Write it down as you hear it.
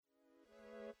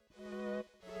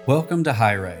Welcome to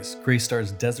High Rise,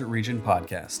 Greystar's Desert Region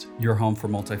podcast, your home for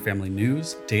multifamily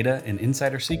news, data, and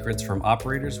insider secrets from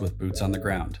operators with boots on the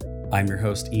ground. I'm your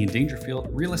host, Ian Dangerfield,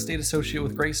 Real Estate Associate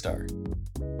with Greystar.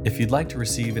 If you'd like to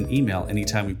receive an email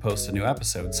anytime we post a new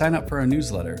episode, sign up for our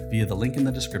newsletter via the link in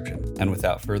the description. And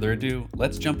without further ado,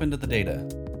 let's jump into the data.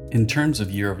 In terms of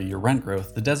year-over-year rent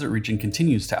growth, the Desert Region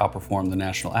continues to outperform the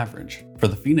national average. For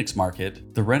the Phoenix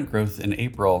market, the rent growth in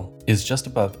April is just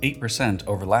above 8%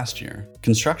 over last year.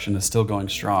 Construction is still going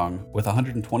strong, with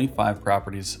 125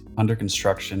 properties under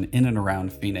construction in and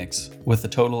around Phoenix, with a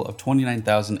total of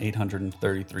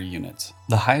 29,833 units.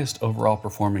 The highest overall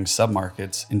performing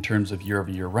submarkets in terms of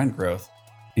year-over-year rent growth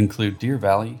include Deer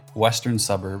Valley, Western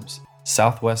Suburbs,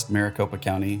 Southwest Maricopa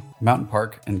County, Mountain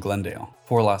Park, and Glendale.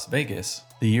 For Las Vegas,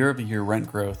 the year-over-year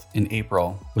rent growth in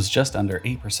April was just under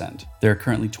 8%. There are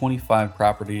currently 25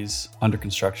 properties under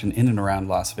construction in and around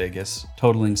Las Vegas,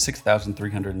 totaling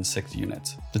 6,306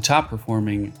 units. The top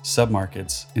performing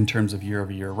submarkets in terms of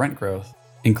year-over-year rent growth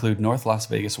include North Las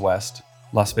Vegas West,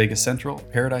 Las Vegas Central,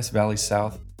 Paradise Valley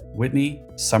South, Whitney,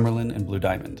 Summerlin, and Blue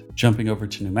Diamond. Jumping over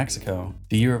to New Mexico,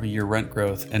 the year-over-year rent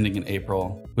growth ending in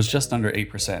April was just under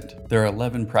 8%. There are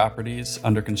 11 properties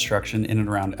under construction in and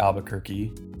around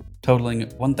Albuquerque, totaling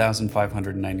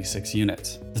 1,596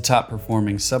 units. The top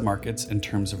performing submarkets in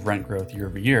terms of rent growth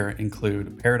year-over-year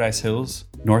include Paradise Hills,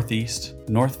 Northeast,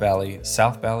 North Valley,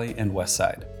 South Valley, and West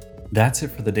Side. That's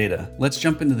it for the data. Let's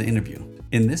jump into the interview.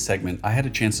 In this segment, I had a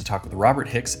chance to talk with Robert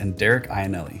Hicks and Derek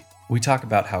Iannelli. We talk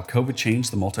about how COVID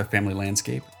changed the multifamily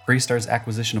landscape, Greystar's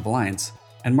acquisition of Alliance,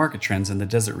 and market trends in the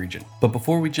Desert Region. But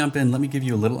before we jump in, let me give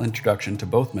you a little introduction to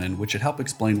both men, which should help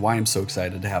explain why I'm so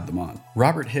excited to have them on.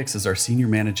 Robert Hicks is our Senior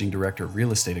Managing Director of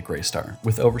Real Estate at Greystar,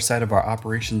 with oversight of our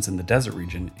operations in the Desert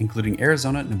Region, including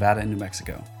Arizona, Nevada, and New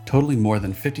Mexico, totaling more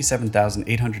than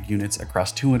 57,800 units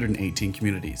across 218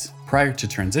 communities. Prior to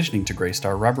transitioning to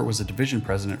Greystar, Robert was a division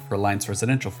president for Alliance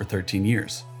Residential for 13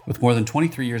 years. With more than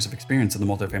 23 years of experience in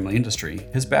the multifamily industry,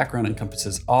 his background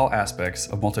encompasses all aspects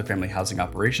of multifamily housing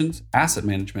operations, asset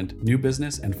management, new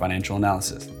business, and financial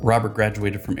analysis. Robert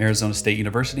graduated from Arizona State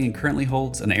University and currently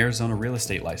holds an Arizona real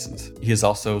estate license. He has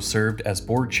also served as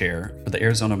board chair for the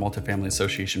Arizona Multifamily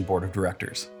Association Board of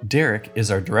Directors. Derek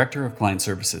is our Director of Client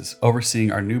Services,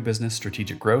 overseeing our new business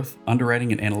strategic growth,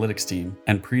 underwriting and analytics team,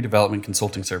 and pre-development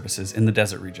consulting services in the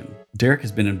Desert Region. Derek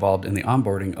has been involved in the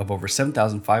onboarding of over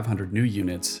 7,500 new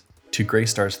units to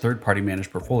Greystar's third-party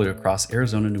managed portfolio across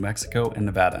Arizona, New Mexico, and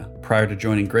Nevada. Prior to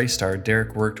joining Greystar,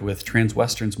 Derek worked with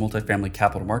Transwestern's multifamily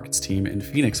capital markets team in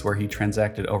Phoenix, where he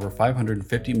transacted over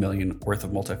 $550 million worth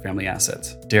of multifamily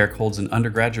assets. Derek holds an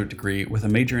undergraduate degree with a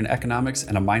major in economics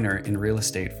and a minor in real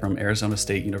estate from Arizona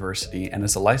State University, and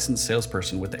is a licensed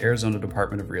salesperson with the Arizona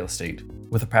Department of Real Estate.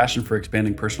 With a passion for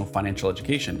expanding personal financial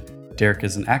education, Derek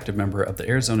is an active member of the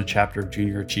Arizona chapter of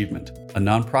Junior Achievement, a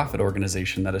nonprofit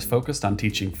organization that is focused on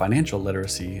teaching financial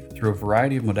literacy through a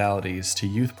variety of modalities to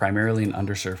youth primarily in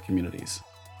underserved communities.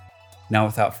 Now,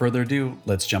 without further ado,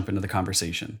 let's jump into the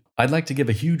conversation. I'd like to give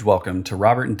a huge welcome to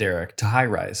Robert and Derek to High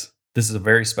Rise. This is a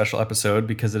very special episode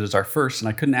because it is our first, and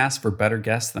I couldn't ask for better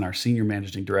guests than our Senior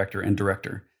Managing Director and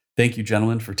Director. Thank you,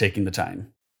 gentlemen, for taking the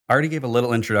time. I already gave a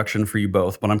little introduction for you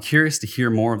both, but I'm curious to hear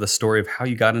more of the story of how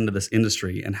you got into this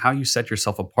industry and how you set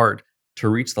yourself apart to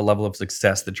reach the level of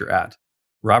success that you're at.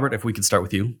 Robert, if we could start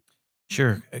with you.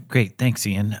 Sure. Great. Thanks,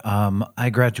 Ian. I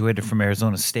graduated from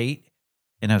Arizona State,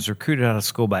 and I was recruited out of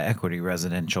school by Equity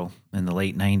Residential in the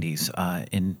late 90s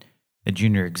in a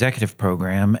junior executive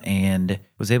program, and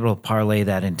was able to parlay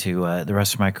that into the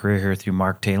rest of my career here through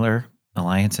Mark Taylor,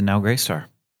 Alliance, and now Greystar.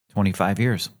 25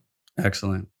 years.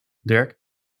 Excellent. Derek?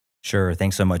 Sure.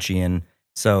 Thanks so much, Ian.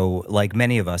 So like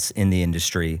many of us in the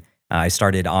industry, I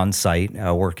started on-site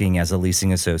working as a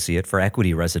leasing associate for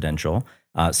Equity Residential,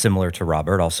 similar to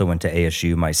Robert, also went to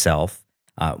ASU myself.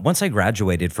 Once I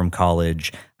graduated from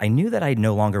college, I knew that I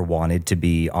no longer wanted to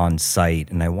be on-site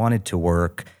and I wanted to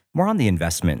work more on the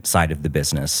investment side of the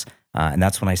business. And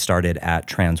that's when I started at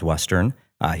Transwestern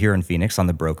here in Phoenix on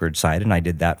the brokerage side. And I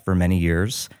did that for many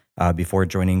years before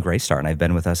joining Greystar. And I've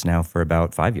been with us now for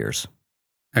about 5 years.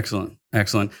 Excellent.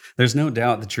 Excellent. There's no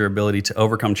doubt that your ability to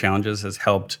overcome challenges has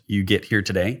helped you get here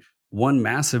today. One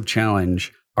massive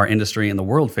challenge our industry and the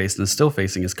world faced and is still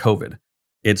facing is COVID.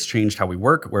 It's changed how we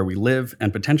work, where we live,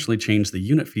 and potentially changed the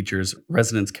unit features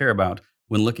residents care about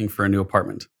when looking for a new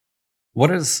apartment.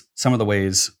 What is some of the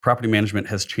ways property management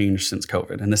has changed since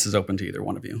COVID? And this is open to either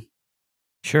one of you.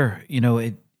 Sure.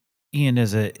 Ian,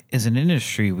 as an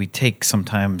industry, we take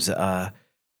sometimes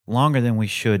longer than we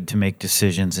should to make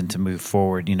decisions and to move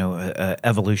forward.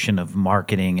 Evolution of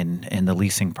marketing and the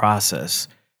leasing process.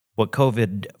 what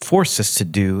COVID forced us to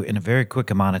do in a very quick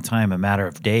amount of time, a matter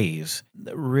of days,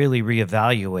 really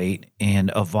reevaluate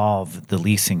and evolve the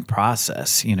leasing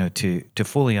process, to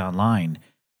fully online.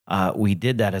 We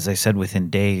did that, as I said, within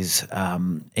days,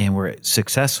 and we're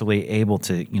successfully able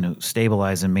to,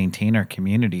 stabilize and maintain our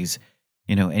communities,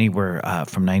 anywhere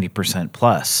from 90%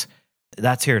 plus.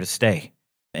 That's here to stay.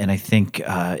 And I think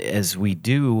as we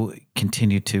do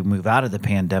continue to move out of the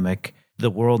pandemic, the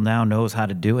world now knows how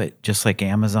to do it, just like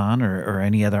Amazon or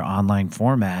any other online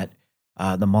format.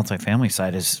 The multifamily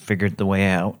side has figured the way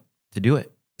out to do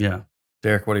it. Yeah.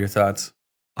 Derek, what are your thoughts?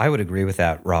 I would agree with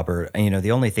that, Robert. And,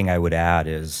 the only thing I would add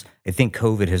is I think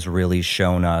COVID has really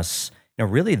shown us,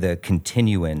 really the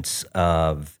continuance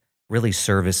of really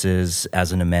services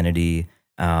as an amenity,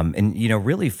 and,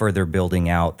 really further building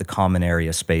out the common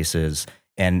area spaces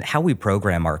and how we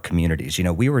program our communities.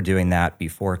 We were doing that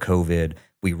before COVID.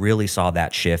 We really saw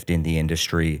that shift in the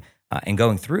industry. And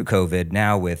going through COVID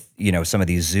now with, some of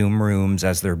these Zoom rooms,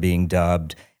 as they're being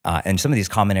dubbed, and some of these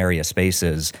common area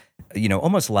spaces,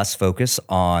 almost less focus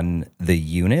on the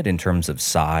unit in terms of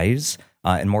size,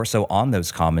 and more so on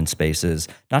those common spaces,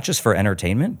 not just for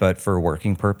entertainment, but for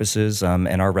working purposes,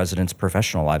 and our residents'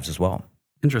 professional lives as well.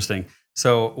 Interesting.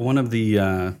 So one of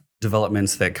the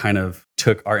developments that kind of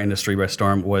took our industry by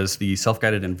storm was the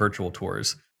self-guided and virtual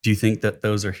tours. Do you think that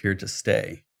those are here to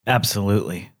stay?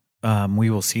 Absolutely. We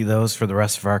will see those for the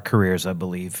rest of our careers, I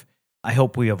believe. I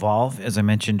hope we evolve, as I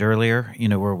mentioned earlier,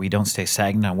 where we don't stay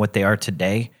stagnant on what they are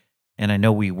today. And I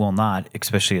know we will not,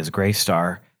 especially as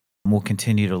Greystar. We'll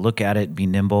continue to look at it, be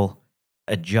nimble,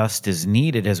 adjust as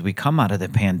needed as we come out of the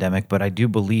pandemic. But I do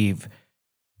believe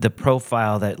the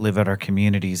profile that live at our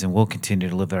communities and will continue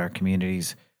to live at our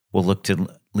communities will look to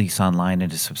lease online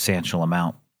in a substantial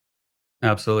amount.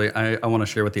 Absolutely. I want to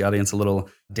share with the audience a little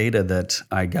data that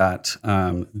I got.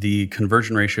 The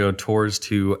conversion ratio tours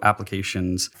to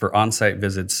applications for on-site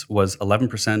visits was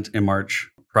 11% in March,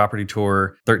 property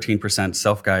tour 13%,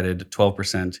 self-guided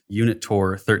 12%, unit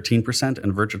tour 13%,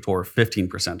 and virtual tour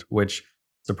 15%, which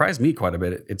surprised me quite a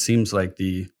bit. It seems like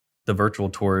the virtual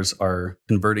tours are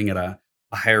converting at a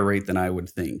higher rate than I would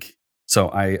think. So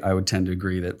I would tend to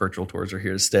agree that virtual tours are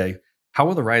here to stay. How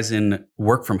will the rise in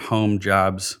work from home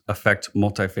jobs affect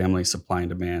multifamily supply and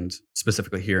demand,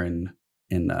 specifically here in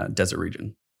Desert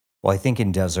Region? Well, I think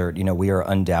in Desert, we are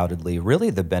undoubtedly really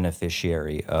the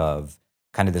beneficiary of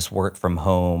kind of this work from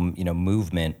home,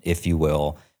 movement, if you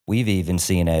will. We've even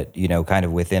seen it, kind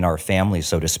of within our family,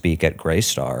 so to speak, at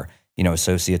Greystar,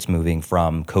 associates moving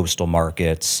from coastal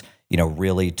markets,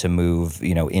 really to move,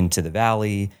 into the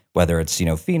valley, whether it's,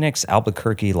 Phoenix,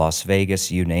 Albuquerque, Las Vegas,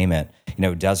 you name it.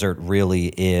 Desert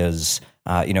really is,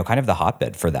 kind of the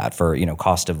hotbed for that, for,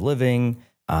 cost of living,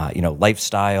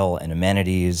 lifestyle and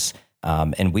amenities.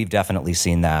 And we've definitely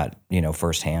seen that,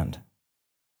 firsthand.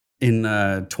 In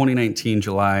 2019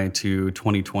 July to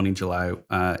 2020 July,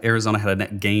 Arizona had a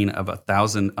net gain of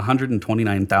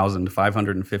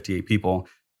 129,558 people.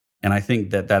 And I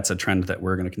think that that's a trend that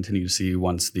we're going to continue to see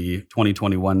once the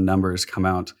 2021 numbers come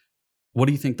out. What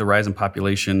do you think the rise in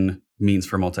population means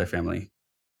for multifamily?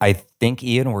 I think,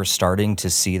 Ian, we're starting to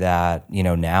see that,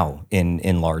 now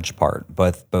in large part,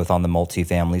 both on the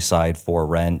multifamily side for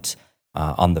rent,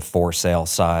 on the for sale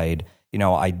side.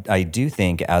 I do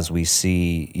think as we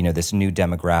see, this new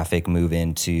demographic move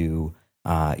into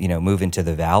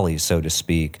the valley, so to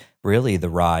speak, really the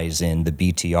rise in the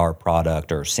BTR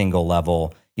product or single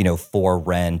level, for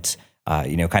rent,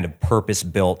 kind of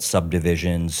purpose-built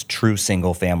subdivisions, true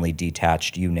single-family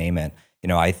detached, you name it.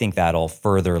 I think that'll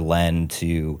further lend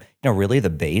to, really the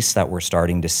base that we're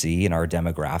starting to see in our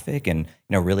demographic and,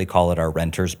 really call it our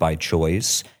renters by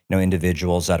choice,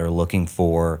 individuals that are looking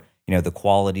for, the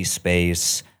quality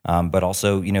space, but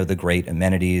also, the great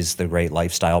amenities, the great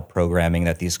lifestyle programming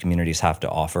that these communities have to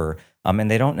offer.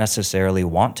 And they don't necessarily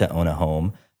want to own a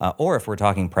home. Or if we're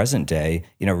talking present day,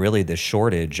 really the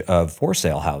shortage of for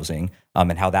sale housing,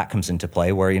 and how that comes into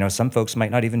play where, some folks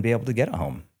might not even be able to get a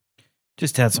home.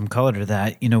 Just to add some color to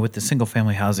that, with the single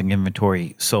family housing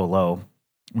inventory so low,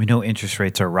 we know interest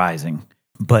rates are rising,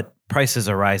 but prices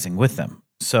are rising with them.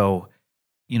 So,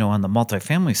 on the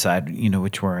multifamily side,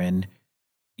 which we're in,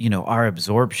 our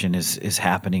absorption is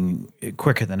happening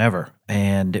quicker than ever.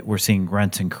 And we're seeing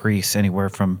rents increase anywhere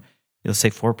from, let's say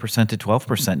 4% to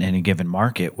 12% in any given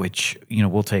market, which,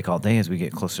 we'll take all day as we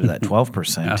get closer to that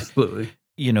 12%. Absolutely.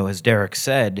 As Derek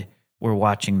said, we're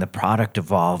watching the product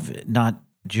evolve, not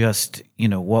just,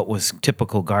 what was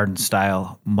typical garden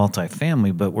style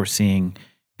multifamily, but we're seeing,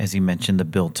 as he mentioned, the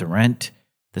build to rent,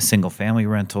 the single family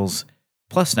rentals.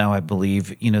 Plus now I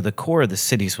believe, the core of the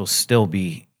cities will still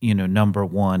be, number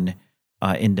one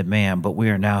in demand, but we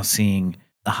are now seeing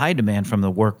a high demand from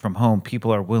the work from home.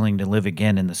 People are willing to live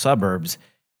again in the suburbs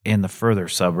and the further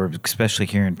suburbs, especially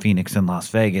here in Phoenix and Las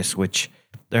Vegas, which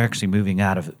they're actually moving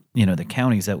out of, the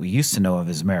counties that we used to know of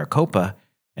as Maricopa,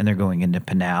 and they're going into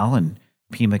Pinal and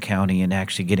Pima County and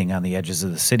actually getting on the edges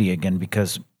of the city again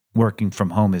because working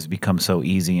from home has become so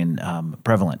easy and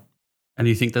prevalent. And do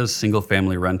you think those single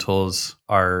family rentals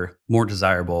are more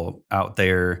desirable out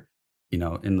there,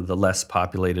 in the less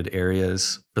populated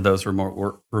areas for those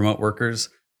remote workers,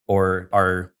 or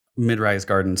are mid-rise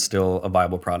gardens still a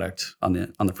viable product on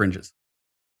the fringes?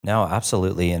 No,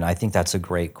 absolutely. And I think that's a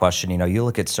great question. You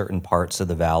look at certain parts of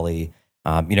the valley,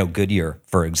 Goodyear,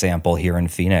 for example, here in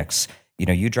Phoenix,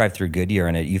 you drive through Goodyear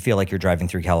and you feel like you're driving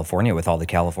through California with all the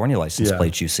California license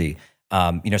plates you see.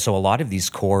 So a lot of these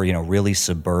core, really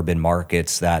suburban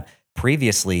markets that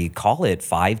previously, call it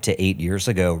 5 to 8 years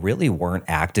ago, really weren't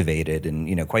activated.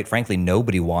 And, quite frankly,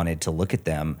 nobody wanted to look at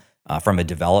them from a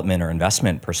development or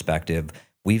investment perspective.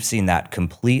 We've seen that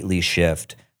completely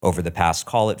shift over the past,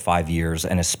 call it 5 years,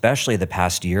 and especially the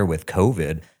past year with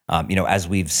COVID, as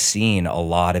we've seen a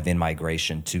lot of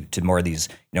in-migration to more of these,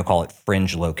 call it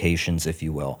fringe locations, if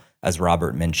you will. As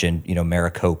Robert mentioned,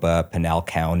 Maricopa, Pinal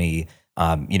County,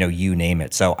 you name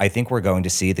it. So I think we're going to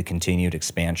see the continued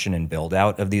expansion and build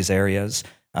out of these areas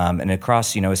and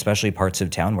across, especially parts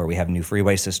of town where we have new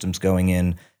freeway systems going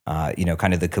in,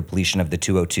 kind of the completion of the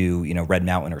 202, Red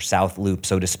Mountain or South Loop,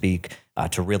 so to speak,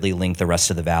 to really link the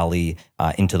rest of the valley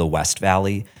into the West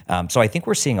Valley. So I think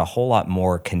we're seeing a whole lot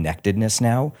more connectedness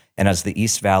now. And as the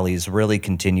East Valleys really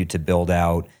continue to build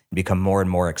out, become more and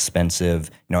more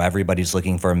expensive, everybody's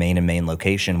looking for a main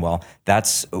location. Well,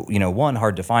 that's, one,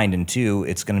 hard to find, and two,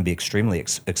 it's going to be extremely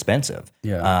expensive.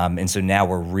 Yeah. And so now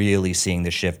we're really seeing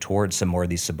the shift towards some more of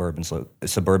these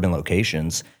suburban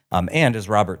locations. And as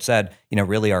Robert said,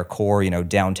 really our core,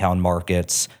 downtown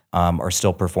markets are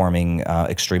still performing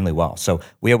extremely well. So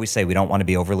we always say we don't want to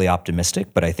be overly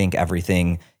optimistic, but I think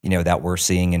everything, that we're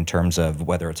seeing in terms of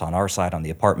whether it's on our side, on the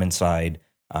apartment side,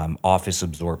 office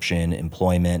absorption,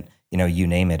 employment, you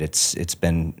name it, it's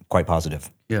been quite positive.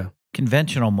 Yeah.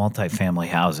 Conventional multifamily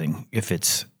housing, if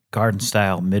it's garden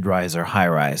style, mid-rise, or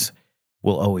high-rise,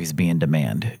 will always be in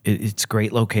demand. It's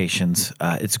great locations.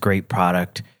 It's great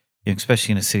product,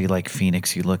 especially in a city like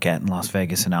Phoenix. You look at in Las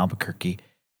Vegas and Albuquerque,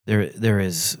 there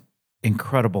is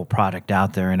incredible product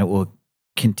out there, and it will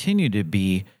continue to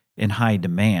be in high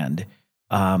demand.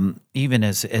 Even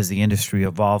as the industry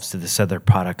evolves to this other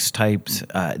product type,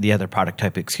 in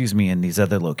these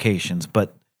other locations.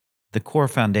 But the core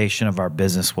foundation of our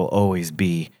business will always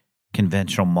be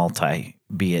conventional multi,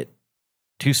 be it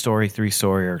 2-story,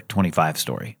 3-story, or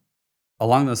 25-story.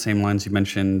 Along those same lines, you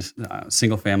mentioned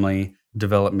single-family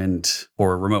development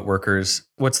for remote workers.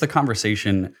 What's the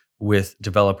conversation with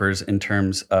developers in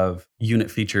terms of unit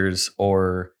features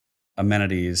or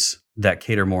amenities that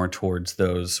cater more towards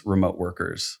those remote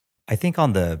workers? I think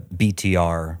on the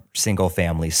BTR single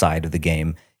family side of the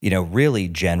game, really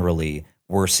generally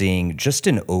we're seeing just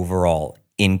an overall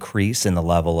increase in the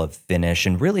level of finish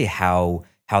and really how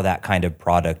that kind of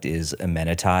product is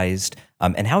amenitized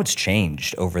and how it's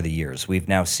changed over the years. We've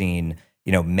now seen,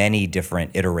 many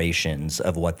different iterations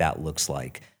of what that looks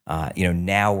like.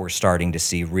 Now we're starting to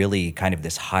see really kind of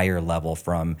this higher level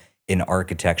from an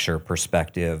architecture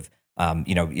perspective.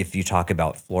 If you talk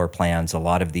about floor plans, a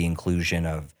lot of the inclusion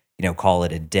of, call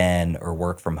it a den or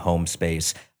work from home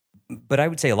space. But I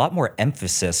would say a lot more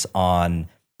emphasis on,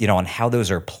 on how those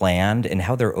are planned and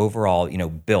how they're overall,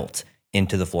 built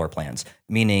into the floor plans.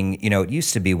 Meaning, it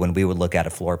used to be when we would look at a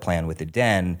floor plan with a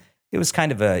den, it was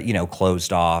kind of a,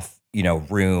 closed off,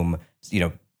 room,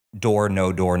 door,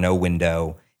 no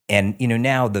window. And,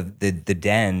 now the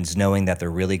dens, knowing that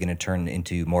they're really going to turn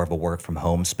into more of a work from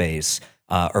home space,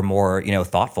 are more,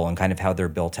 thoughtful in kind of how they're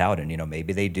built out. And,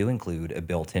 maybe they do include a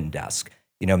built-in desk.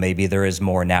 Maybe there is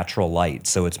more natural light,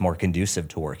 so it's more conducive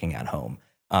to working at home.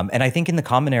 And I think in the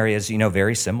common areas,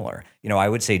 very similar. I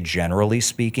would say generally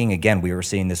speaking, again, we were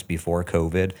seeing this before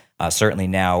COVID. Certainly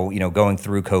now, going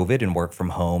through COVID and work from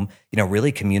home,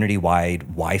 really community-wide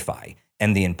Wi-Fi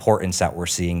and the importance that we're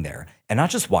seeing there. And not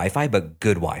just Wi-Fi, but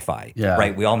good Wi-Fi,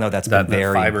 right? We all know that's been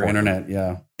very fiber important. internet,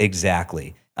 yeah.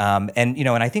 Exactly. And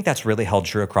I think that's really held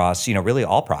true across, really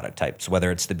all product types,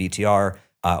 whether it's the BTR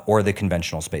or the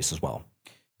conventional space as well.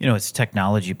 It's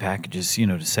technology packages, to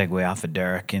segue off of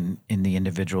Derek in the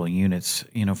individual units,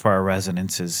 for our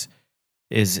residents is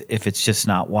if it's just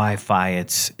not Wi-Fi,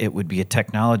 it would be a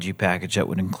technology package that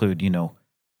would include,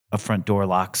 a front door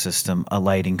lock system, a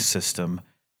lighting system,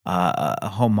 a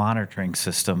home monitoring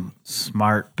system.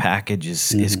 Smart package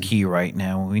is key right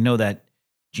now. We know that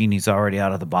genie's already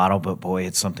out of the bottle, but boy,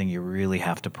 it's something you really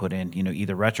have to put in,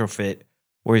 either retrofit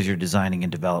or as you're designing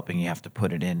and developing, you have to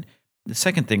put it in. The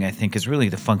second thing I think is really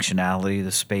the functionality,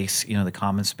 the space, the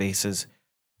common spaces.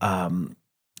 Can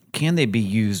they be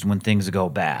used when things go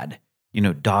bad?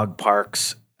 Dog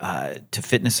parks, to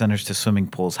fitness centers, to swimming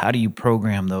pools. How do you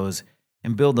program those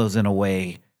and build those in a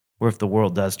way where if the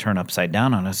world does turn upside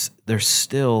down on us, there's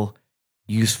still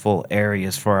useful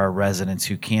areas for our residents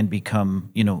who can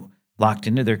become, locked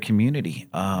into their community,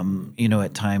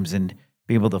 at times, and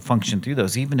be able to function through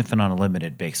those, even if on a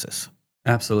limited basis.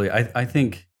 Absolutely. I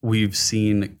think we've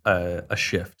seen a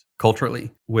shift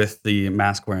culturally with the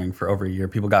mask wearing for over a year.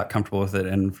 People got comfortable with it.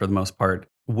 And for the most part,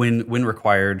 when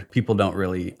required, people don't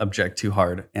really object too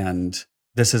hard. And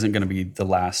this isn't going to be the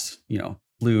last,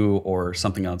 flu or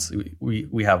something else.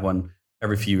 We have one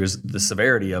every few years. The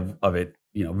severity of it,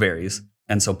 varies.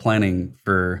 And so planning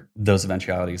for those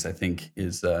eventualities, I think,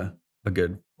 is a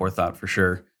good forethought for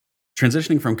sure.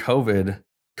 Transitioning from COVID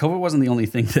wasn't the only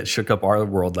thing that shook up our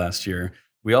world last year.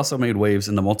 We also made waves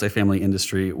in the multifamily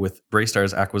industry with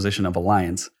Greystar's acquisition of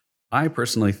Alliance. I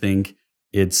personally think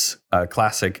it's a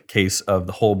classic case of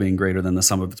the whole being greater than the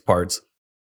sum of its parts.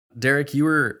 Derek, you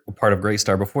were a part of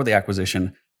Greystar before the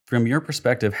acquisition. From your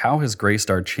perspective, how has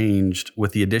Greystar changed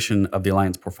with the addition of the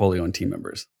Alliance portfolio and team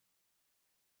members?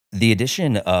 The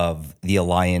addition of the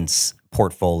Alliance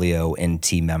portfolio and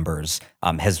team members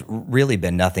has really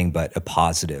been nothing but a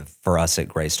positive for us at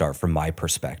Greystar from my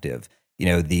perspective.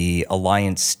 The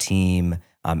Alliance team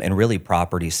and really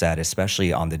property set,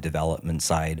 especially on the development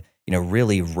side,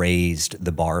 really raised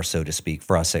the bar, so to speak,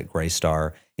 for us at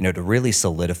Greystar, to really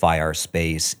solidify our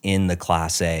space in the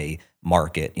Class A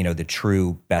market, the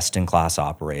true best-in-class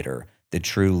operator, the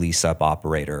true lease-up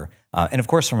operator. And of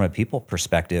course, from a people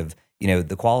perspective,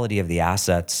 the quality of the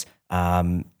assets,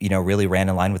 really ran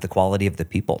in line with the quality of the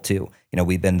people too.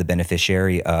 We've been the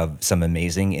beneficiary of some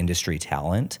amazing industry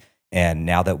talent. And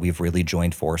now that we've really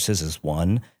joined forces as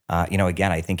one,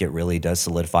 again, I think it really does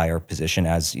solidify our position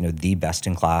as, the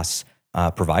best-in-class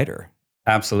provider.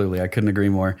 Absolutely. I couldn't agree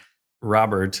more.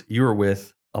 Robert, you were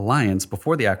with Alliance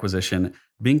before the acquisition.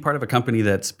 Being part of a company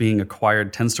that's being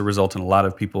acquired tends to result in a lot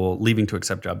of people leaving to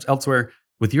accept jobs elsewhere.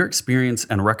 With your experience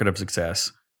and record of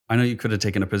success, I know you could have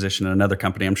taken a position in another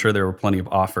company. I'm sure there were plenty of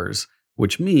offers,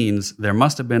 which means there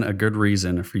must have been a good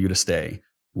reason for you to stay.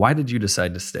 Why did you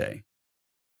decide to stay?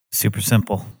 Super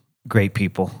simple. Great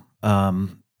people,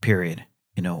 period.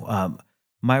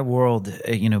 My world,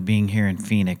 being here in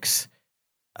Phoenix,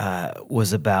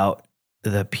 was about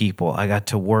the people. I got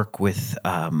to work with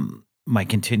my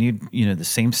continued, the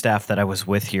same staff that I was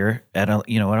with here at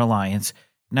Alliance.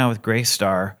 Now with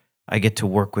Greystar, I get to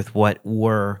work with what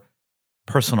were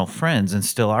personal friends and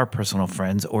still are personal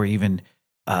friends, or even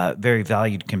very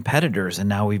valued competitors. And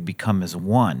now we've become as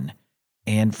one.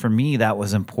 And for me, that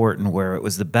was important, where it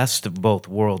was the best of both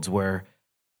worlds, where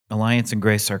Alliance and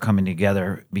Greystar coming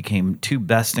together became two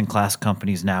best-in-class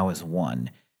companies now as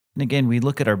one. And again, we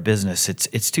look at our business,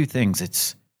 it's two things.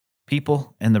 It's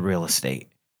people and the real estate.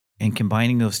 And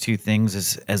combining those two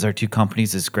things as our two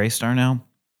companies as Greystar now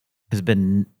has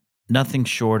been nothing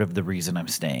short of the reason I'm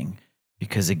staying.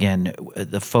 Because again,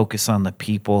 the focus on the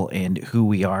people and who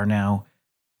we are now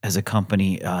as a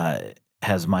company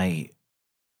has my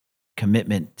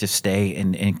commitment to stay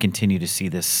and continue to see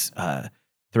this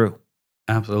through.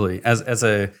 Absolutely. As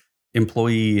a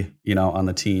employee, on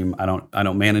the team, I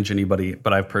don't manage anybody,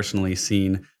 but I've personally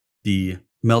seen the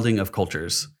melding of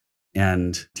cultures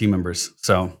and team members.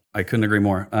 So I couldn't agree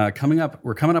more. We're coming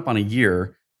up on a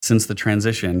year since the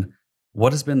transition.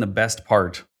 What has been the best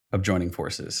part of joining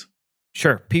forces?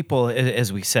 Sure. People,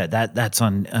 as we said, that's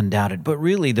undoubted, but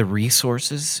really the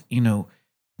resources,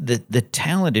 the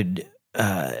talented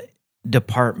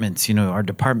departments, our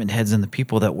department heads and the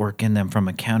people that work in them, from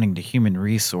accounting to human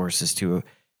resources to,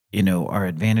 our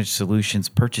Advantage Solutions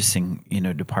purchasing,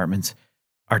 departments,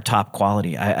 are top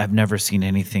quality. I've never seen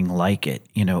anything like it,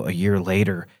 a year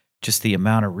later, just the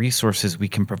amount of resources we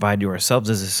can provide to ourselves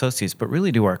as associates, but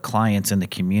really to our clients and the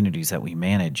communities that we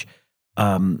manage.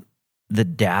 The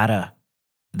data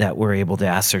that we're able to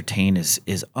ascertain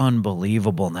is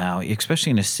unbelievable now,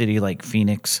 especially in a city like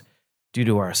Phoenix, due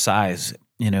to our size.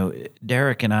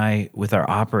 Derek and I, with our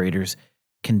operators,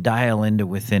 can dial into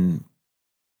within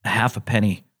a half a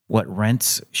penny what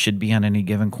rents should be on any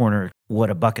given corner, what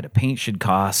a bucket of paint should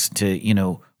cost,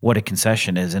 to, what a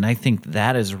concession is. And I think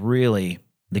that is really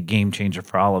the game changer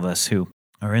for all of us who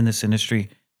are in this industry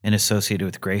and associated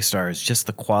with Greystar, is just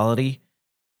the quality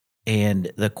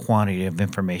and the quantity of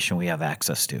information we have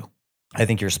access to. I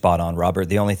think you're spot on, Robert.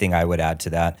 The only thing I would add to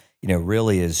that,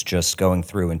 really is just going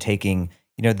through and taking,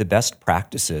 the best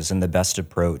practices and the best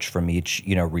approach from each,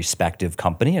 respective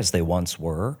company as they once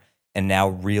were, and now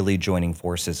really joining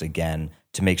forces again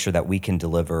to make sure that we can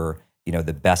deliver,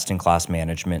 the best-in-class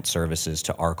management services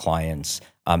to our clients,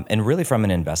 and really from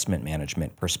an investment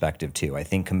management perspective too. I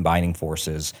think combining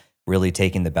forces, really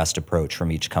taking the best approach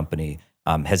from each company,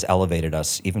 has elevated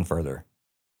us even further.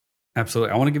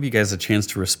 Absolutely. I want to give you guys a chance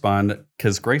to respond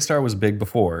because Greystar was big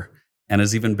before and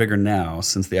is even bigger now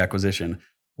since the acquisition.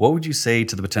 What would you say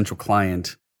to the potential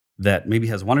client that maybe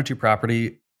has one or two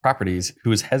properties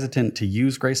who is hesitant to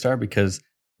use Greystar because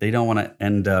they don't want to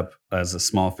end up as a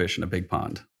small fish in a big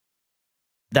pond?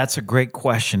 That's a great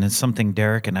question. It's something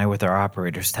Derek and I with our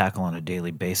operators tackle on a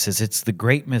daily basis. It's the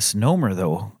great misnomer,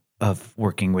 though, of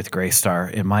working with Greystar,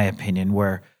 in my opinion,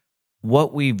 where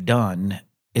what we've done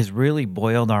is really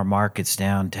boiled our markets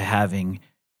down to having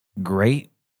great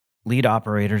lead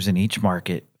operators in each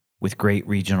market with great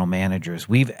regional managers.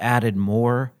 We've added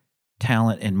more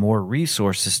talent and more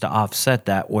resources to offset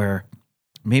that, where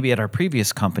maybe at our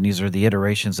previous companies or the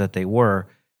iterations that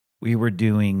we were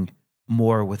doing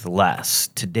more with less.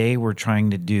 Today, we're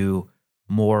trying to do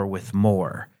more with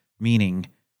more, meaning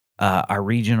our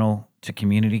regional to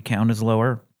community count is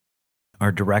lower.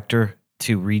 Our director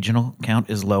to regional count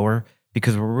is lower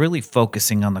because we're really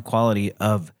focusing on the quality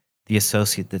of the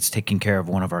associate that's taking care of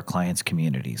one of our clients'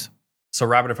 communities. So,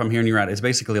 Robert, if I'm hearing you right, it's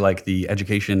basically like the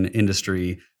education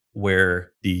industry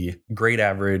where the grade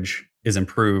average is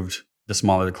improved the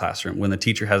smaller the classroom. When the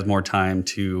teacher has more time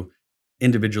to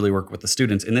individually work with the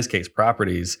students, in this case,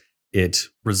 properties, it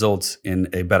results in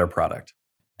a better product.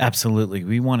 Absolutely.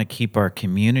 We want to keep our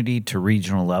community to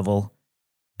regional level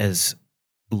as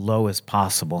low as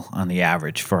possible on the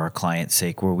average for our client's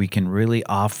sake, where we can really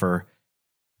offer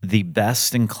the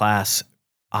best in class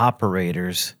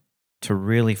operators to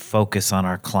really focus on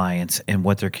our clients and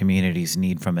what their communities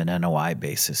need from an NOI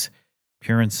basis.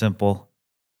 Pure and simple,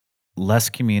 less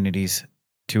communities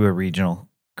to a regional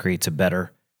creates a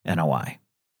better NOI.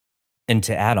 And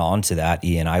to add on to that,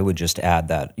 Ian, I would just add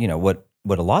that,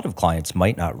 what a lot of clients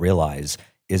might not realize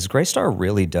is Greystar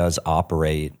really does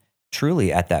operate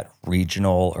truly at that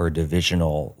regional or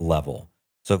divisional level.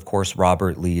 So of course,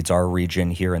 Robert leads our region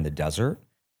here in the desert.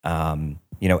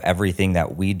 Everything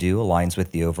that we do aligns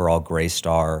with the overall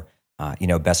Greystar,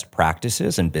 best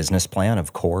practices and business plan,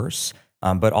 of course.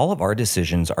 But all of our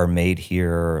decisions are made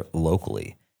here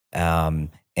locally.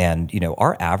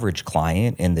 Our average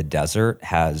client in the desert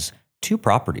has 2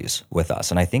 properties with us.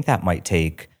 And I think that might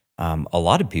take a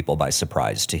lot of people by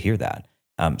surprise to hear that.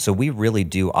 So we really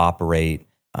do operate,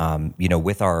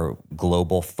 with our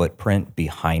global footprint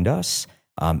behind us.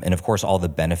 And of course, all the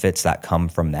benefits that come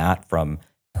from that, from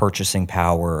purchasing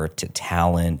power to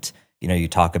talent. You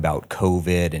talk about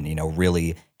COVID and,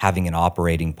 really having an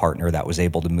operating partner that was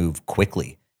able to move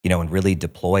quickly, and really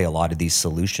deploy a lot of these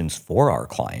solutions for our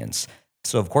clients.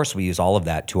 So of course we use all of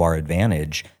that to our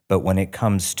advantage. But when it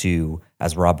comes to,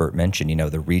 as Robert mentioned,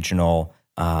 the regional,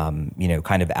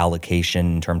 kind of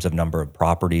allocation in terms of number of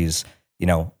properties,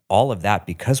 all of that,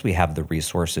 because we have the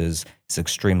resources, is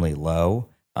extremely low.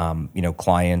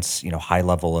 Clients, high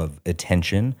level of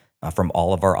attention from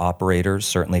all of our operators,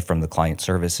 certainly from the client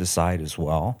services side as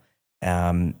well.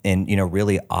 And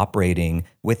really operating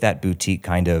with that boutique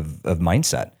kind of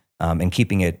mindset, and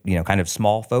keeping it, kind of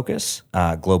small focus,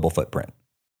 global footprint.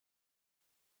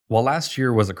 While last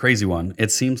year was a crazy one,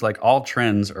 it seems like all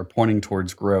trends are pointing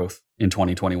towards growth in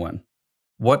 2021.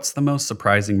 What's the most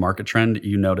surprising market trend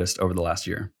you noticed over the last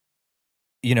year?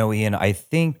 Ian, I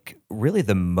think really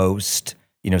the most,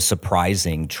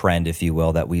 surprising trend, if you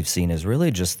will, that we've seen is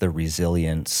really just the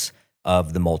resilience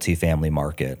of the multifamily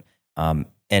market.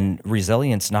 And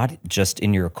resilience not just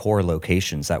in your core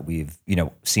locations that we've,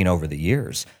 seen over the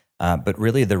years, but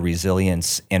really the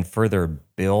resilience and further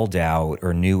build out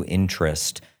or new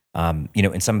interest,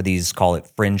 in some of these, call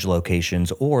it fringe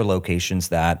locations or locations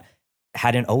that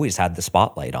hadn't always had the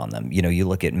spotlight on them. You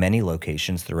look at many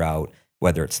locations throughout,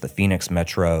 whether it's the Phoenix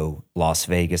metro, Las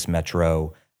Vegas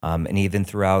metro, and even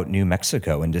throughout New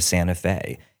Mexico into Santa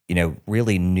Fe,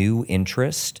 really new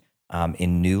interest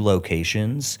in new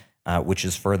locations, which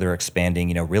is further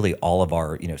expanding, really all of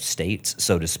our, states,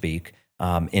 so to speak,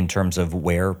 in terms of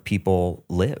where people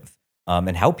live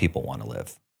and how people want to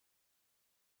live.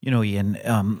 Ian,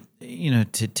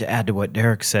 to add to what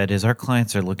Derek said is our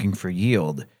clients are looking for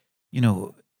yield.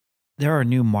 There are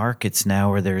new markets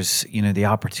now where there's, the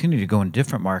opportunity to go in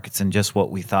different markets than just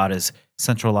what we thought as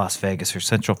Central Las Vegas or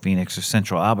Central Phoenix or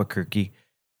Central Albuquerque.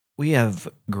 We have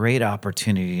great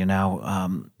opportunity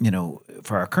now,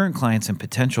 for our current clients and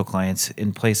potential clients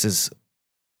in places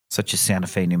such as Santa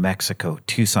Fe, New Mexico,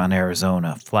 Tucson,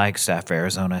 Arizona, Flagstaff,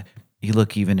 Arizona. You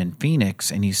look even in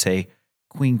Phoenix and you say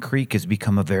Queen Creek has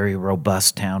become a very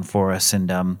robust town for us.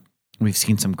 And we've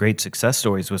seen some great success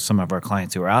stories with some of our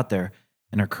clients who are out there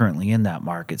and are currently in that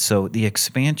market. So the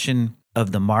expansion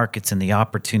of the markets and the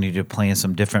opportunity to play in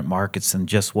some different markets than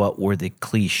just what were the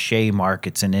cliche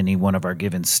markets in any one of our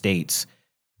given states,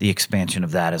 the expansion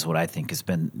of that is what I think has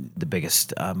been the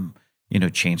biggest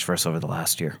change for us over the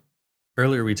last year.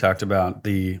 Earlier, we talked about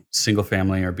the single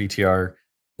family or BTR.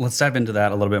 Let's dive into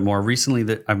that a little bit more. Recently,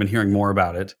 that I've been hearing more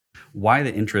about it. Why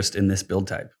the interest in this build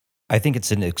type? I think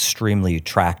it's an extremely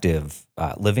attractive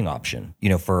living option,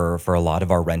 for a lot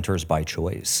of our renters by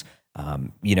choice.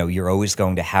 You're always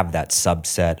going to have that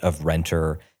subset of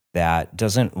renter that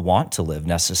doesn't want to live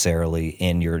necessarily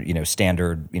in your,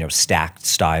 standard, stacked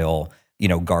style,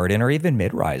 garden or even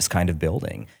mid-rise kind of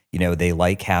building. They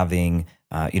like having,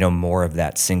 more of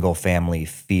that single family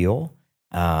feel,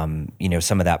 some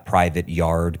of that private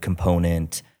yard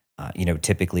component,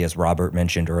 typically, as Robert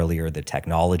mentioned earlier, the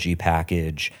technology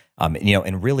package,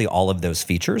 and really all of those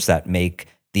features that make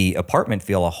the apartment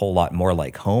feel a whole lot more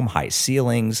like home, high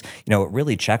ceilings. It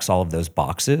really checks all of those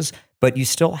boxes, but you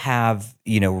still have,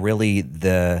 really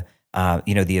the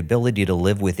ability to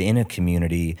live within a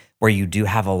community where you do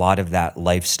have a lot of that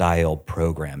lifestyle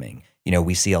programming.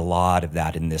 We see a lot of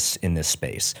that in this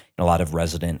space, a lot of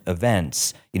resident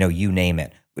events, you name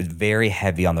it, was very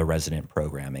heavy on the resident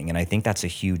programming. And I think that's a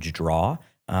huge draw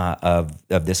of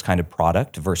this kind of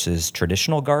product versus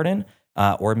traditional garden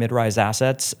or mid-rise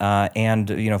assets. And,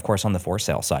 of course, on the for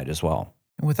sale side as well.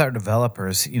 With our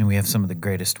developers, we have some of the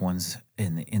greatest ones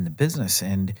in the business.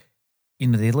 And,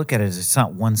 they look at it as it's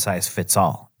not one size fits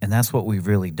all. And that's what we've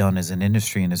really done as an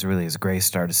industry and as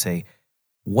Greystar to say,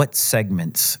 what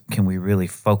segments can we really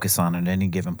focus on in any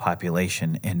given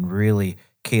population and really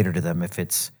cater to them? If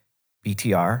it's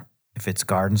BTR, if it's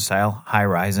garden style, high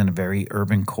rise in a very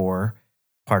urban core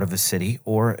part of a city,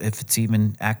 or if it's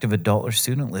even active adult or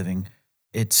student living,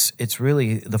 it's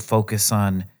really the focus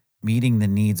on meeting the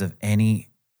needs of any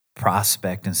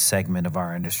prospect and segment of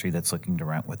our industry that's looking to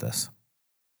rent with us.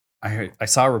 I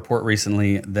saw a report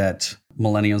recently that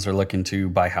millennials are looking to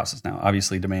buy houses now.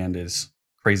 Obviously, demand is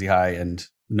crazy high and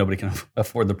nobody can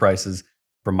afford the prices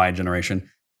from my generation.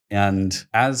 And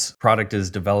as product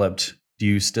is developed, do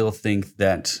you still think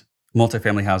that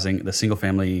multifamily housing, the single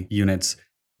family units,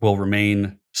 will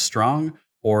remain strong?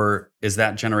 Or is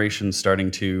that generation starting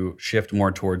to shift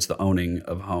more towards the owning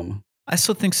of home? I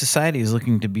still think society is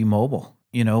looking to be mobile.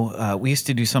 We used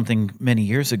to do something many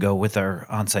years ago with our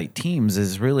on-site teams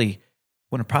is really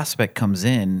when a prospect comes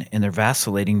in and they're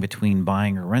vacillating between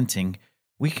buying or renting,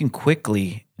 we can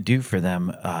quickly do for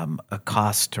them a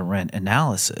cost to rent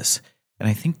analysis. And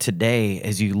I think today,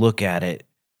 as you look at it,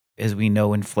 as we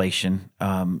know inflation,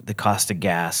 the cost of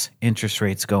gas, interest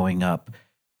rates going up,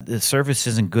 the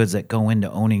services and goods that go into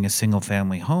owning a single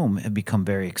family home have become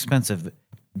very expensive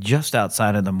just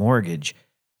outside of the mortgage.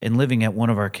 And living at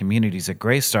one of our communities at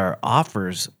Greystar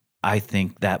offers, I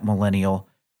think, that millennial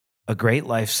a great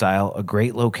lifestyle, a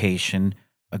great location,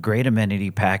 a great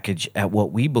amenity package at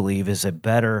what we believe is a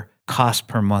better cost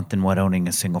per month than what owning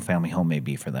a single family home may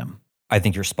be for them. I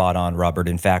think you're spot on, Robert.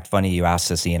 In fact, funny you asked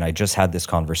this, Ian. I just had this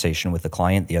conversation with a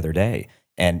client the other day.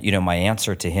 And, my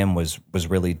answer to him was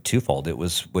really twofold. It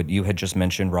was what you had just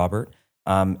mentioned, Robert.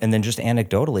 And then just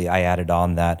anecdotally, I added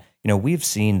on that, we've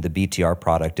seen the BTR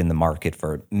product in the market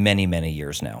for many, many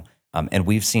years now. And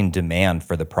we've seen demand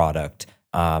for the product,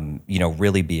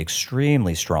 really be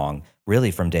extremely strong,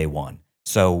 really from day one.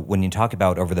 So when you talk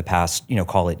about over the past,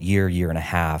 call it year and a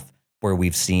half, where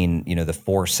we've seen, the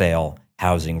for sale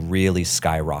housing really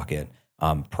skyrocket,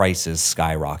 prices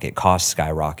skyrocket, costs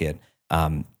skyrocket,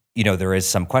 there is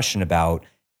some question about,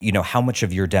 how much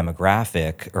of your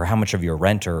demographic or how much of your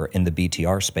renter in the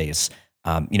BTR space,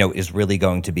 is really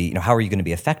going to be, how are you going to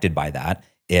be affected by that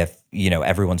if,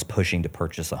 everyone's pushing to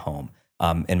purchase a home?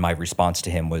 And my response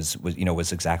to him was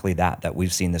exactly that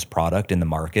we've seen this product in the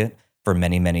market for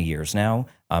many, many years now.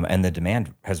 And the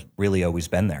demand has really always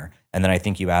been there. And then I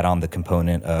think you add on the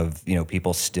component of,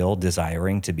 people still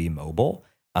desiring to be mobile.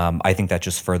 I think that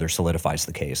just further solidifies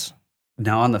the case.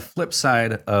 Now, on the flip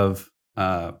side of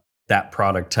that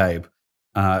product type,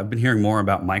 I've been hearing more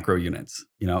about micro units,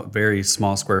 very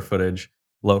small square footage,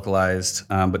 localized,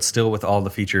 but still with all the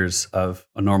features of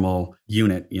a normal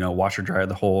unit, washer, dryer,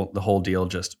 the whole deal,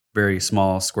 just very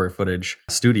small square footage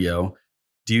studio.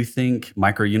 Do you think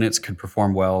micro units could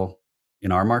perform well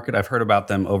in our market? I've heard about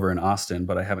them over in Austin,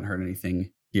 but I haven't heard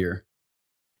anything here.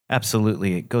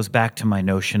 Absolutely. It goes back to my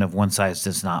notion of one size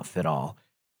does not fit all.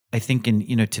 I think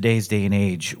in today's day and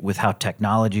age, with how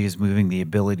technology is moving, the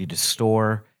ability to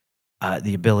store,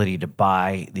 the ability to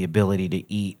buy, the ability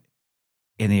to eat,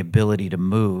 and the ability to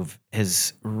move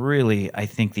has really, I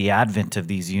think, the advent of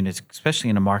these units, especially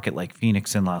in a market like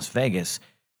Phoenix and Las Vegas,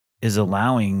 is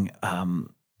allowing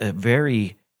a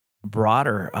very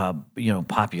broader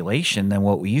population than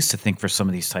what we used to think for some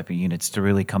of these type of units to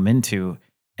really come into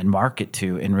and market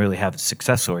to and really have a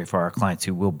success story for our clients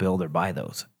who will build or buy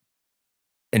those.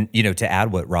 And, to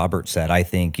add what Robert said, I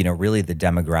think, really the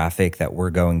demographic that we're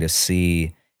going to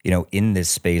see, in this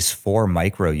space for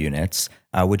micro units,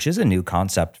 which is a new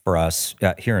concept for us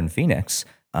here in Phoenix.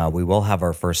 We will have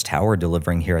our first tower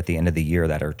delivering here at the end of the year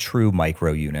that are true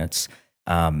micro units.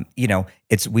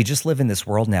 We just live in this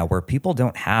world now where people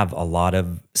don't have a lot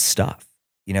of stuff.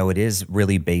 It is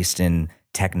really based in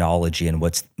technology and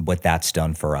what that's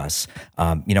done for us.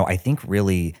 I think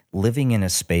really living in a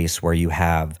space where you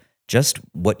have just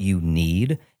what you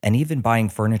need, and even buying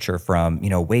furniture from,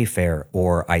 Wayfair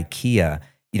or IKEA,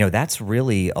 that's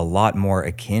really a lot more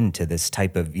akin to this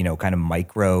type of, kind of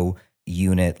micro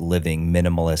unit living,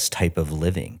 minimalist type of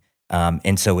living.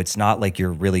 And so it's not like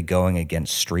you're really going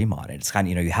against stream on it. It's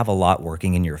kind of, you have a lot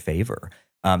working in your favor.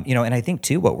 And I think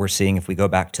too, what we're seeing, if we go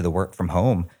back to the work from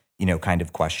home, kind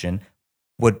of question,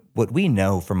 what we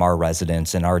know from our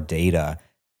residents and our data,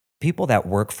 people that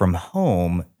work from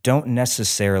home don't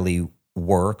necessarily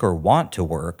work or want to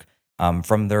work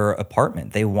from their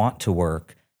apartment. They want to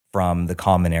work from the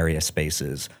common area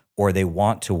spaces, or they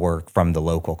want to work from the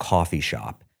local coffee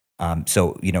shop.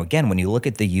 So, again, when you look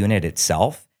at the unit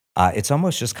itself, it's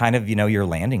almost just kind of, your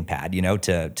landing pad,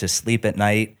 to sleep at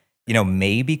night,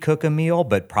 maybe cook a meal,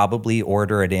 but probably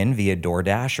order it in via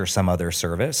DoorDash or some other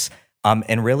service.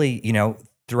 And really,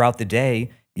 throughout the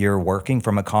day, you're working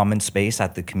from a common space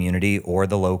at the community or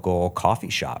the local coffee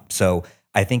shop. So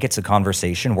I think it's a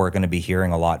conversation we're going to be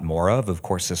hearing a lot more of. Of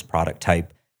course, this product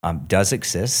type does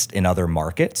exist in other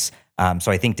markets.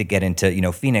 So I think to get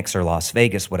into, Phoenix or Las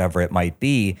Vegas, whatever it might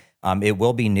be, it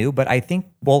will be new, but I think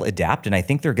we'll adapt, and I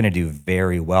think they're going to do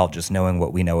very well just knowing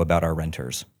what we know about our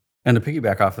renters. And to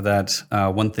piggyback off of that,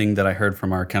 one thing that I heard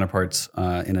from our counterparts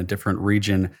in a different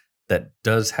region that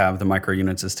does have the micro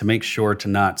units is to make sure to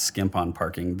not skimp on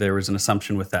parking. There was an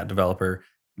assumption with that developer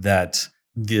that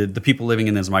the people living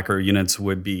in those micro units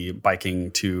would be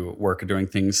biking to work or doing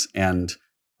things. And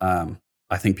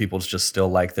I think people just still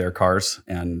like their cars.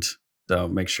 And so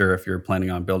make sure if you're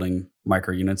planning on building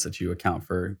micro units that you account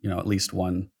for, at least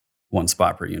one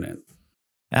spot per unit.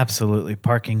 Absolutely.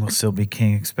 Parking will still be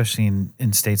king, especially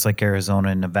in states like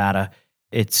Arizona and Nevada.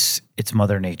 It's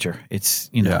Mother Nature. It's,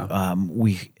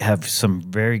 we have some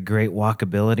very great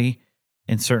walkability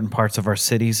in certain parts of our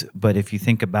cities. But if you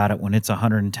think about it, when it's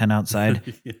 110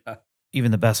 outside,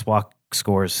 even the best walk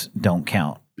scores don't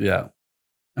count. Yeah,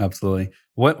 absolutely.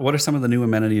 What are some of the new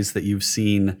amenities that you've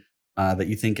seen that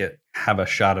you think have a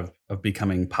shot of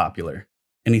becoming popular?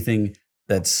 Anything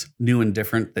that's new and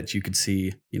different that you could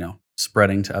see,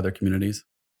 spreading to other communities?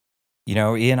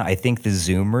 Ian, I think the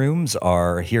Zoom rooms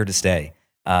are here to stay.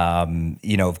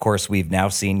 Of course, we've now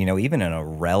seen, even in a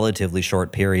relatively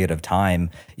short period of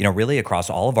time, really across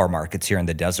all of our markets here in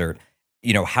the desert,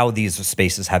 how these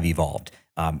spaces have evolved,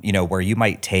 where you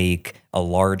might take a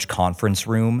large conference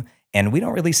room, and we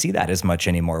don't really see that as much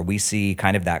anymore. We see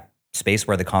kind of that space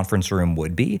where the conference room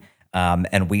would be,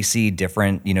 and we see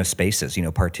different, spaces,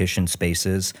 partition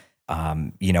spaces.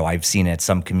 I've seen at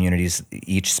some communities,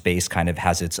 each space kind of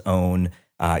has its own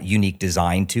unique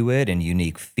design to it and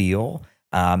unique feel.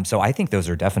 So I think those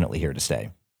are definitely here to stay.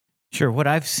 Sure. What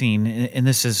I've seen, and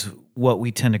this is what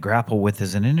we tend to grapple with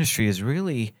as an industry, is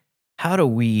really how do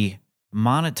we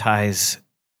monetize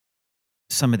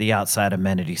some of the outside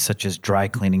amenities, such as dry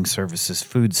cleaning services,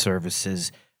 food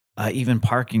services, even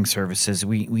parking services.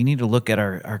 We need to look at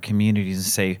our communities and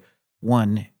say,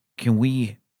 one, can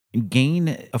we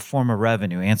gain a form of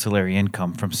revenue, ancillary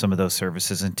income from some of those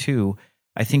services? And two,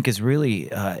 I think is really,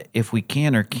 if we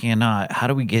can or cannot, how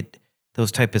do we get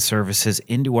those type of services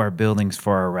into our buildings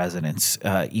for our residents?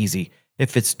 Easy.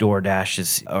 If it's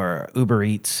DoorDash or Uber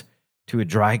Eats to a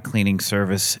dry cleaning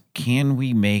service, can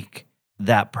we make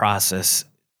that process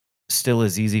still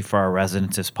as easy for our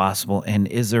residents as possible? And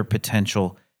is there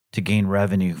potential to gain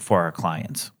revenue for our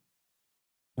clients?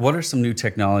 What are some new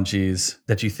technologies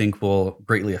that you think will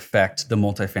greatly affect the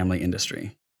multifamily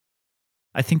industry?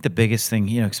 I think the biggest thing,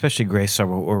 especially Greystar,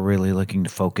 what we're really looking to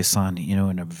focus on,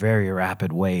 in a very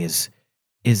rapid way is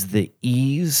the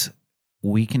ease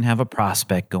we can have a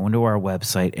prospect go into our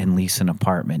website and lease an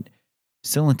apartment.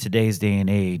 Still in today's day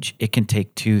and age, it can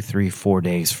take 2, 3, 4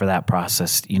 days for that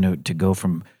process, to go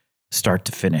from start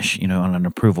to finish, on an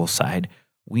approval side.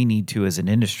 We need to as an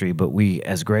industry, but we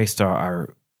as Greystar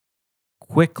are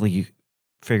quickly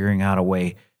figuring out a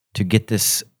way to get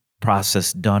this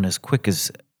process done as quick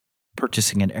as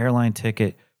purchasing an airline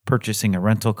ticket, purchasing a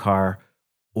rental car,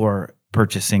 or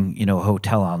purchasing, a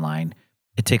hotel online.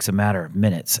 It takes a matter of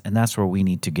minutes, and that's where we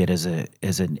need to get as a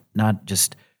not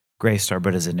just Greystar,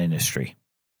 but as an industry.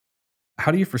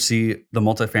 How do you foresee the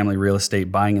multifamily real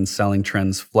estate buying and selling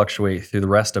trends fluctuate through the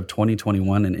rest of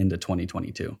 2021 and into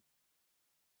 2022?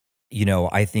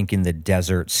 I think in the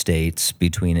desert states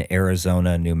between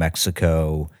Arizona, New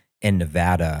Mexico, and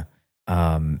Nevada,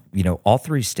 all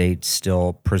three states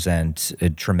still present a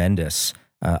tremendous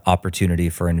opportunity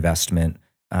for investment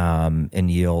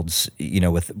and yields,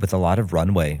 with a lot of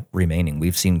runway remaining.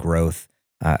 We've seen growth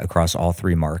across all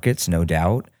three markets, no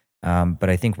doubt. But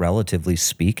I think relatively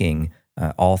speaking,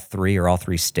 all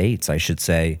three states, I should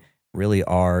say, really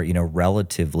are,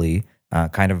 relatively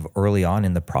kind of early on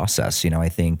in the process. I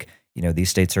think, these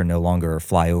states are no longer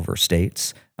flyover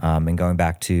states. And going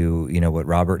back to, what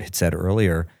Robert had said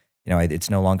earlier, it's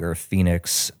no longer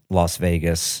Phoenix, Las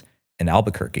Vegas, and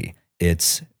Albuquerque.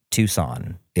 It's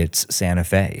Tucson, it's Santa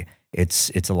Fe.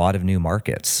 It's a lot of new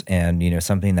markets. And,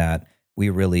 something that we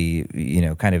really,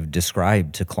 kind of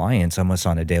describe to clients almost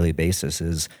on a daily basis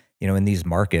is, in these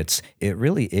markets, it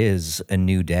really is a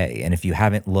new day. And if you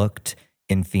haven't looked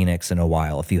in Phoenix in a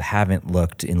while, if you haven't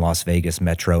looked in Las Vegas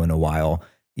Metro in a while,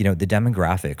 the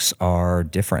demographics are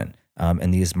different.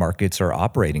 And these markets are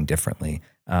operating differently.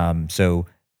 So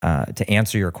to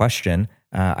answer your question,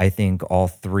 I think all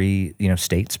three,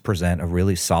 states present a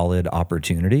really solid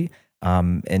opportunity.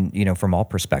 And, from all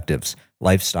perspectives,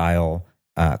 lifestyle,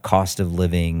 cost of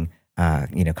living,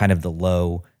 kind of the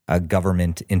low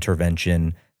government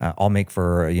intervention, all make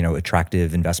for,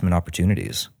 attractive investment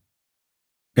opportunities.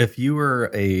 If you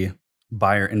were a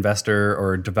buyer, investor,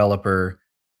 or developer,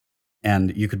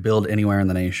 and you could build anywhere in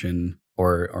the nation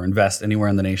or invest anywhere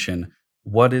in the nation,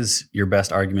 what is your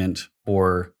best argument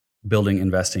for building,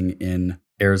 investing in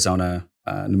Arizona,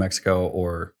 New Mexico,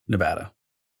 or Nevada?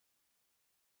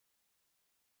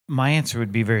 My answer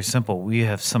would be very simple. We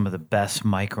have some of the best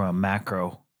micro and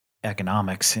macro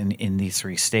economics in these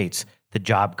three states. The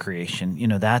job creation,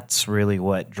 that's really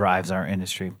what drives our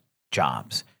industry,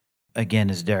 jobs. Again,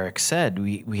 as Derek said,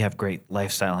 we have great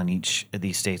lifestyle in each of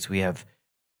these states. We have,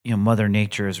 Mother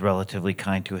Nature is relatively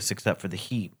kind to us, except for the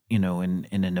heat, in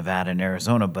Nevada and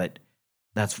Arizona, but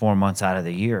that's 4 months out of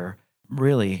the year.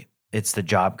 Really, it's the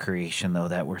job creation, though,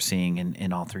 that we're seeing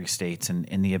in all three states,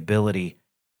 and the ability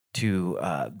to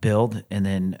build and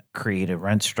then create a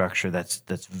rent structure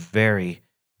that's very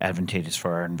advantageous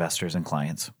for our investors and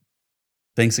clients.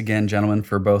 Thanks again, gentlemen,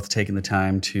 for both taking the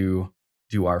time to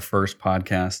do our first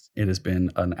podcast. It has been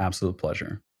an absolute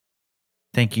pleasure.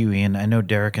 Thank you, Ian. I know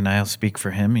Derek and I'll speak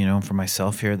for him, and for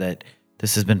myself here, that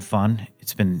this has been fun.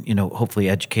 It's been, hopefully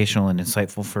educational and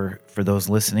insightful for those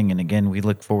listening. And again, we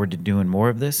look forward to doing more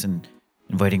of this and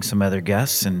inviting some other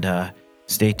guests, and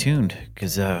stay tuned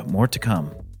because more to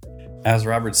come. As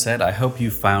Robert said, I hope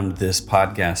you found this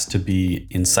podcast to be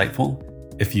insightful.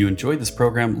 If you enjoyed this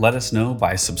program, let us know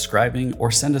by subscribing or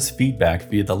send us feedback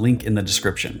via the link in the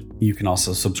description. You can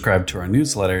also subscribe to our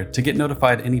newsletter to get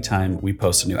notified anytime we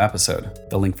post a new episode.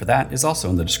 The link for that is also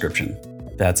in the description.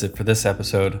 That's it for this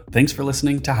episode. Thanks for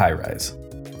listening to High Rise.